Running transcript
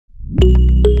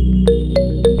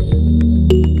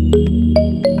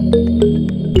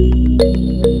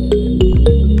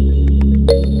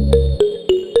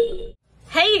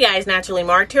guys, Naturally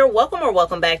Marked here.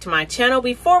 Welcome back to my channel.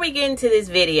 Before we get into this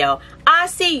video, I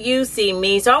see you see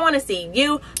me, so I want to see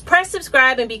you. Press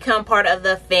subscribe and become part of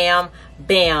the fam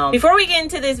bam. Before we get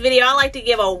into this video, I like to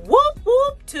give a whoop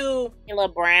whoop to Ella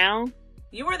Brown.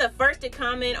 You were the first to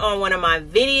comment on one of my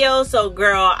videos, so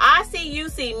girl, I see you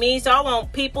see me, so I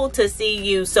want people to see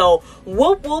you, so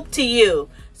whoop whoop to you.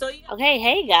 Okay,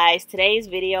 hey guys, today's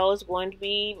video is going to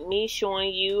be me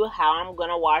showing you how I'm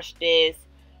gonna wash this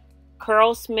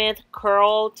Curlsmith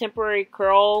temporary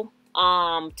curls,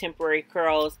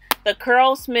 the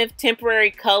Curlsmith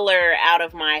temporary color out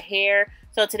of my hair.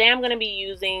 So today I'm gonna be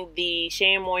using the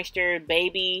Shea Moisture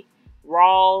Baby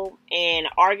Raw and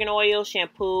Argan Oil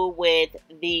shampoo with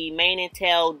the Mane and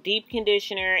Tail deep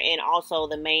conditioner and also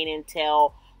the Mane and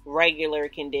Tail regular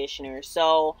conditioner.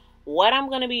 So what I'm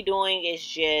going to be doing is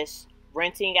just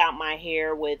rinsing out my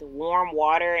hair with warm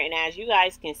water, and as you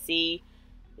guys can see,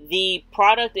 the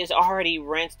product is already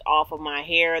rinsed off of my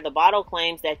hair. The bottle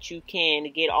claims that you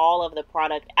can get all of the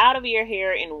product out of your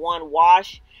hair in one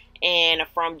wash, and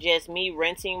from just me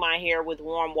rinsing my hair with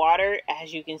warm water,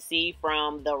 as you can see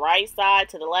from the right side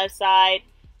to the left side,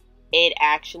 it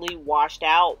actually washed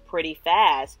out pretty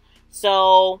fast.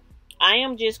 So I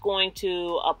am just going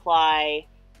to apply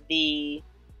the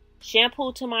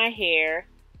shampoo to my hair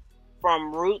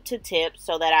from root to tip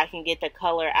so that I can get the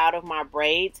color out of my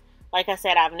braids. Like I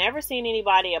said, I've never seen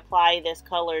anybody apply this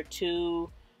color to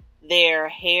their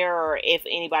hair, or if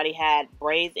anybody had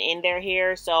braids in their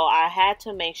hair. So I had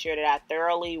to make sure that I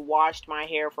thoroughly washed my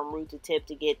hair from root to tip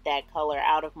to get that color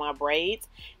out of my braids.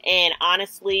 And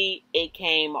honestly, it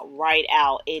came right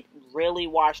out. It really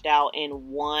washed out in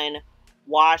one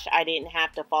wash. I didn't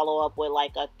have to follow up with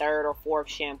like a third or fourth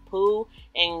shampoo.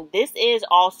 And this is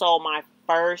also my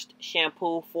first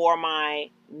shampoo for my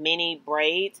mini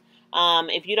braids.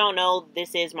 If you don't know,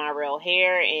 this is my real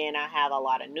hair and I have a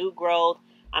lot of new growth.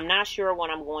 I'm not sure when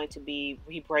I'm going to be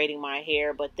rebraiding my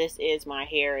hair, but this is my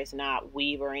hair. It's not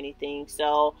weave or anything.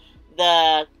 So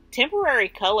the temporary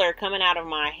color coming out of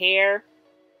my hair,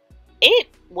 it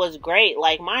was great.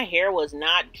 Like, my hair was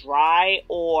not dry,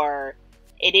 or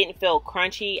it didn't feel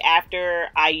crunchy after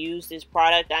I used this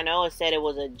product. I know it said it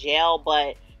was a gel,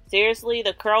 but seriously,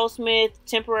 the Curlsmith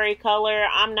temporary color,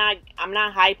 I'm not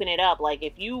hyping it up. Like,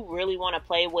 if you really want to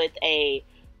play with a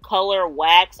color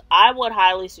wax, I would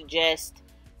highly suggest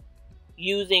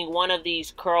using one of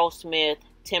these Curlsmith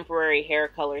temporary hair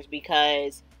colors,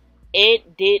 because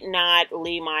it did not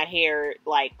leave my hair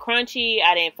like crunchy.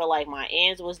 I didn't feel like my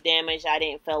ends was damaged. I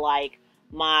didn't feel like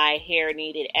my hair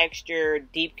needed extra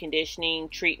deep conditioning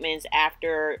treatments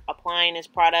after applying this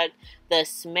product. The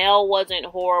smell wasn't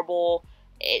horrible.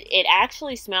 It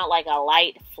actually smelled like a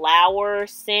light flower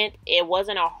scent. It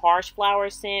wasn't a harsh flower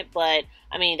scent, but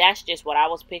I mean, that's just what I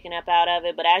was picking up out of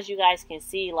it. But as you guys can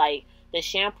see, like, the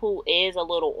shampoo is a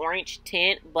little orange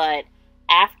tint, but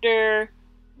after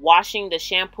washing the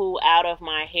shampoo out of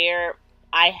my hair,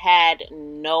 I had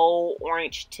no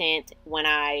orange tint when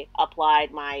I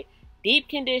applied my deep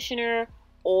conditioner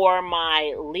or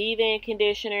my leave-in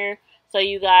conditioner. So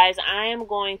you guys, I am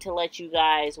going to let you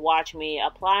guys watch me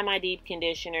apply my deep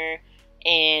conditioner,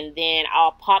 and then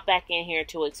I'll pop back in here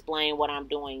to explain what I'm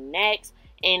doing next.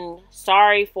 And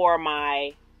sorry for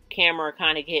my camera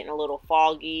kind of getting a little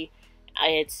foggy.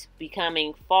 It's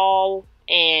becoming fall,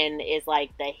 and it's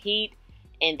like the heat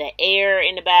and the air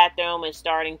in the bathroom is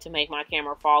starting to make my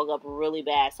camera fog up really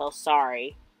bad, so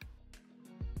sorry.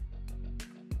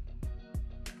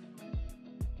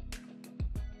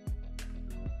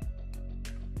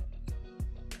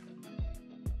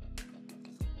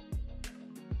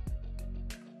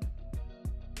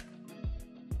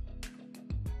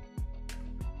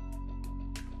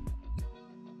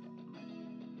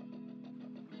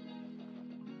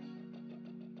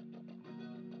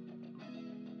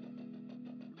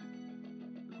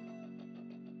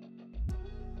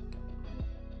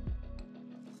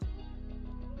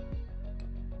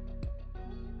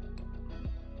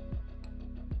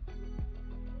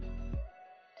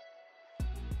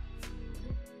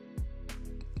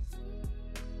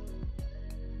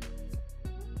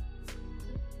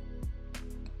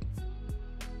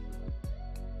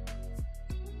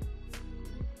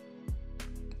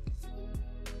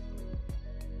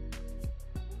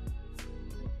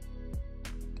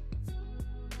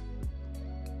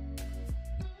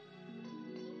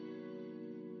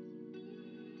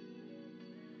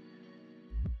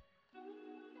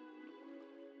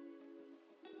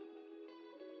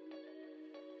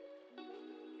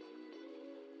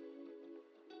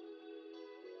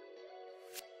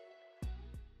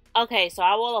 Okay, so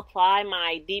I will apply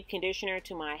my deep conditioner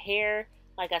to my hair.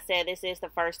 Like I said, this is the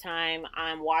first time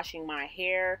I'm washing my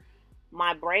hair.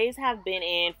 My braids have been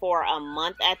in for a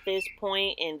month at this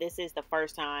point, and this is the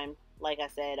first time, like I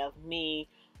said, of me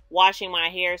washing my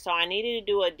hair. So I needed to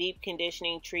do a deep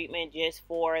conditioning treatment just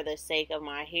for the sake of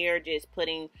my hair, just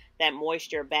putting that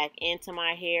moisture back into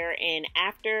my hair. And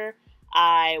after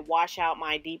I wash out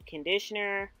my deep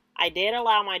conditioner, I did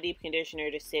allow my deep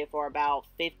conditioner to sit for about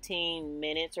 15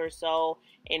 minutes or so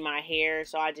in my hair.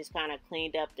 So I just kind of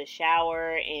cleaned up the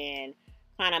shower and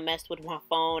kind of messed with my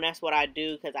phone. That's what I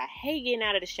do because I hate getting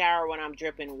out of the shower when I'm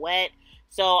dripping wet.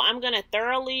 So I'm going to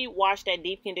thoroughly wash that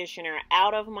deep conditioner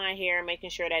out of my hair, making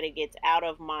sure that it gets out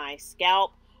of my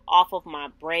scalp, off of my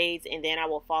braids, and then I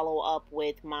will follow up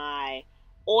with my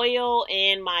oil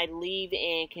and my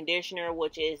leave-in conditioner,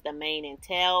 which is the mane and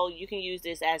tail. You can use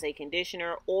this as a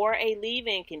conditioner or a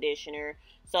leave-in conditioner.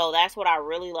 So that's what I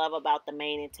really love about the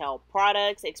mane and tail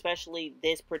products, especially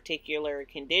this particular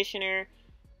conditioner,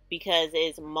 because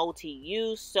it's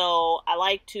multi-use. So I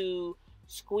like to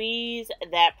squeeze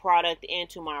that product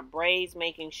into my braids,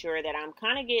 making sure that I'm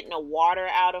kind of getting the water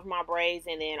out of my braids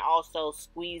and then also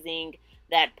squeezing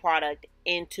that product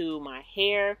into my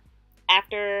hair.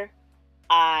 After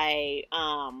I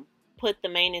put the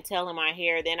mane and tail in my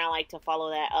hair, then I like to follow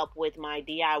that up with my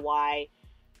DIY.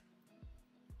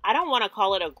 I don't want to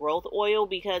call it a growth oil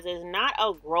because it's not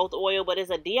a growth oil, but it's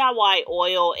a DIY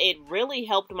oil. It really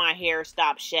helped my hair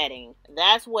stop shedding.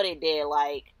 That's what it did.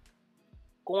 Like,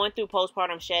 going through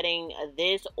postpartum shedding,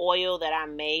 this oil that I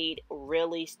made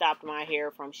really stopped my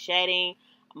hair from shedding.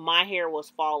 My hair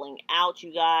was falling out,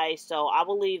 you guys. So I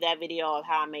will leave that video of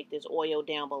how I make this oil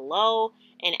down below.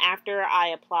 And after I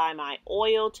apply my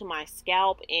oil to my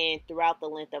scalp and throughout the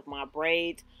length of my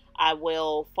braids, I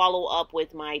will follow up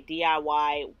with my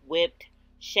DIY whipped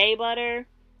shea butter.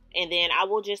 And then I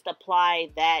will just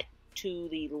apply that to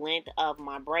the length of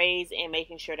my braids and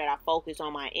making sure that I focus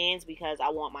on my ends because I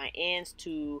want my ends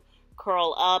to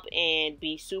curl up and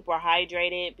be super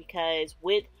hydrated, because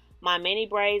with my mini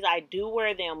braids, I do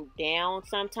wear them down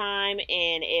sometime,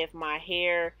 and if my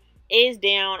hair is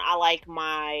down, I like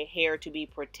my hair to be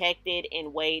protected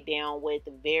and weighed down with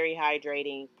very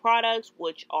hydrating products,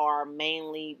 which are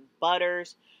mainly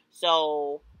butters,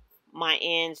 so my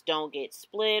ends don't get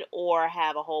split or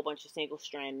have a whole bunch of single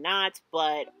strand knots.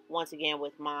 But once again,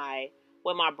 with my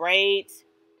braids,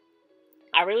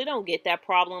 I really don't get that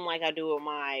problem like I do with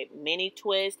my mini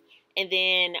twist. And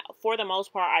then for the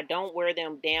most part, I don't wear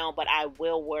them down, but I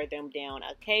will wear them down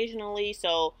occasionally.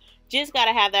 So just got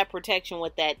to have that protection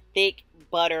with that thick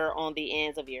butter on the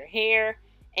ends of your hair.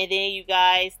 And then, you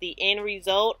guys, the end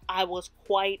result, I was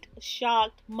quite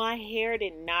shocked. My hair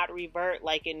did not revert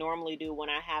like it normally do when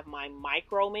I have my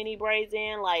micro mini braids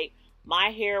in. Like, my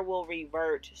hair will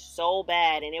revert so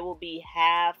bad and it will be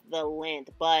half the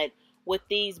length. But with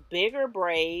these bigger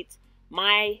braids,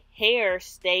 my hair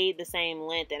stayed the same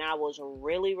length and I was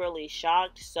really, really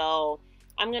shocked. So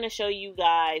I'm going to show you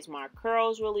guys my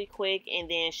curls really quick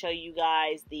and then show you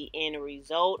guys the end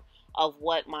result of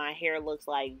what my hair looks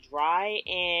like dry.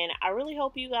 And I really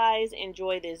hope you guys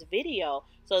enjoy this video.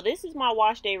 So this is my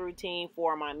wash day routine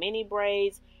for my mini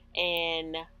braids,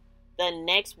 and the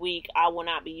next week I will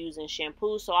not be using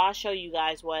shampoo. So I'll show you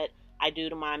guys what I do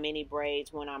to my mini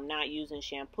braids when I'm not using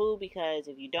shampoo, because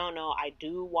if you don't know, I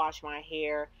do wash my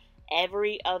hair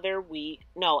every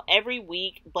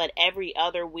week, but every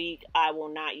other week I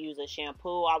will not use a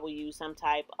shampoo. I will use some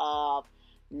type of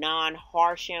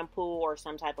non-harsh shampoo or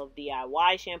some type of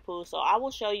DIY shampoo. So I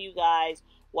will show you guys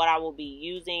what I will be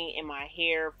using in my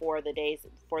hair for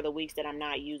the weeks that I'm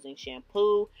not using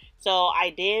shampoo. So I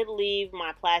did leave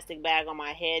my plastic bag on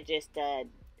my head just to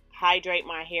hydrate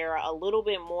my hair a little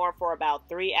bit more for about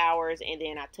 3 hours, and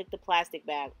then I took the plastic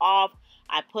bag off.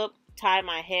 I tied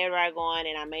my head rag on,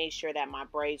 and I made sure that my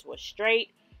braids were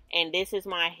straight. And this is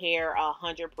my hair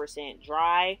 100%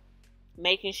 dry,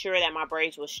 making sure that my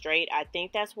braids were straight. I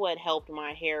think that's what helped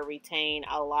my hair retain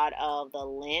a lot of the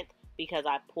length, because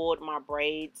I pulled my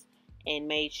braids and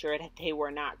made sure that they were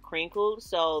not crinkled.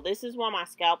 So this is what my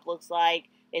scalp looks like.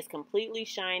 It's completely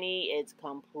shiny. It's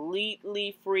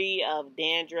completely free of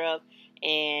dandruff,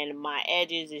 and my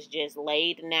edges is just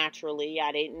laid naturally.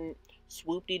 I didn't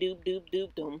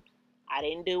swoop-de-doop-doop-doop them. I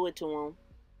didn't do it to them.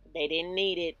 They didn't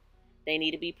need it. They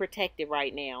need to be protected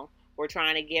right now. We're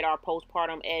trying to get our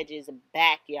postpartum edges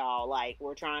back, y'all. Like,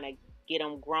 we're trying to get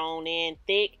them grown in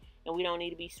thick, and we don't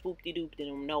need to be swoop-de-dooping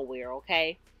them nowhere,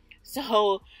 okay?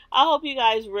 So I hope you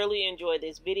guys really enjoyed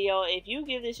this video. If you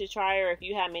give this a try, or if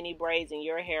you have mini braids in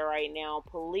your hair right now,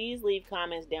 please leave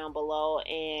comments down below.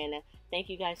 And thank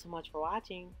you guys so much for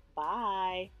watching.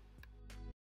 Bye.